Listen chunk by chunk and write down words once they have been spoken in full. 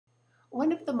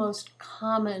One of the most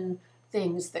common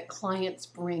things that clients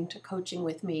bring to coaching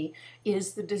with me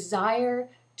is the desire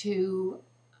to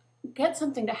get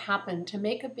something to happen, to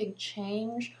make a big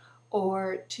change,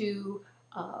 or to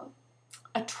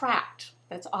attract.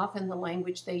 That's often the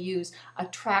language they use.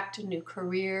 Attract a new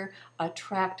career,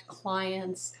 attract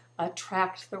clients,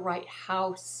 attract the right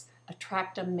house,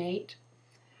 attract a mate.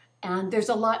 And there's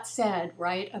a lot said,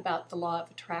 right, about the law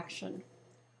of attraction.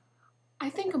 I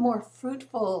think a more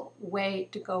fruitful way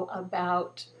to go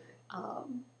about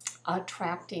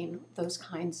attracting those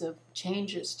kinds of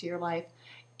changes to your life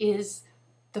is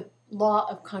the law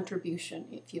of contribution,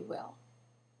 if you will.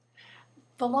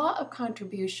 The law of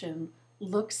contribution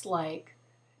looks like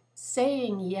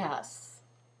saying yes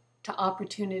to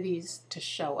opportunities to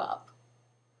show up,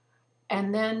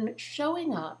 and then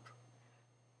showing up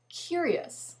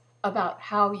curious about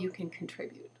how you can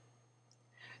contribute.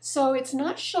 So it's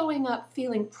not showing up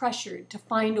feeling pressured to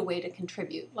find a way to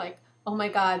contribute, like, oh my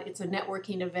God, it's a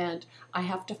networking event. I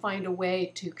have to find a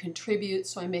way to contribute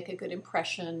so I make a good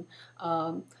impression.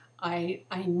 I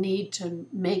need to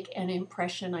make an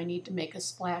impression. I need to make a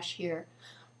splash here.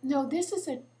 No, this is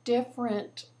a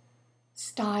different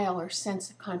style or sense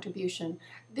of contribution.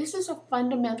 This is a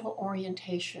fundamental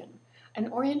orientation,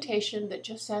 an orientation that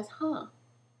just says,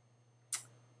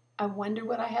 I wonder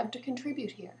what I have to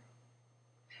contribute here.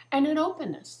 And an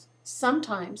openness.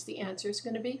 Sometimes the answer is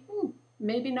going to be,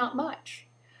 maybe not much.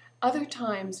 Other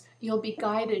times you'll be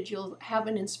guided, you'll have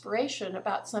an inspiration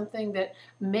about something that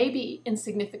may be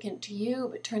insignificant to you,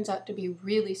 but turns out to be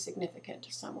really significant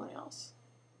to someone else.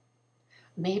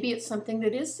 Maybe it's something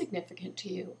that is significant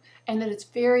to you and that it's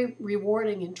very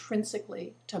rewarding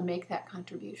intrinsically to make that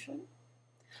contribution.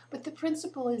 But the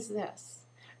principle is this,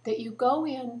 that you go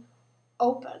in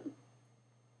open.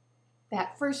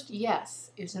 That first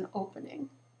yes is an opening.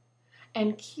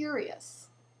 And curious.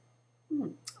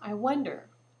 I wonder,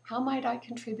 how might I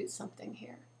contribute something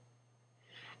here?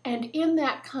 And in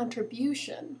that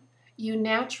contribution, you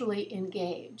naturally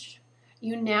engage.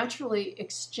 You naturally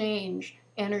exchange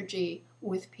energy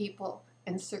with people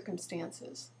and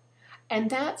circumstances. And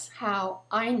that's how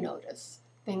I notice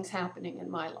things happening in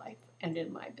my life and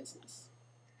in my business.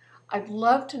 I'd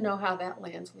love to know how that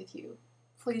lands with you.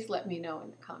 Please let me know in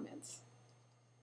the comments.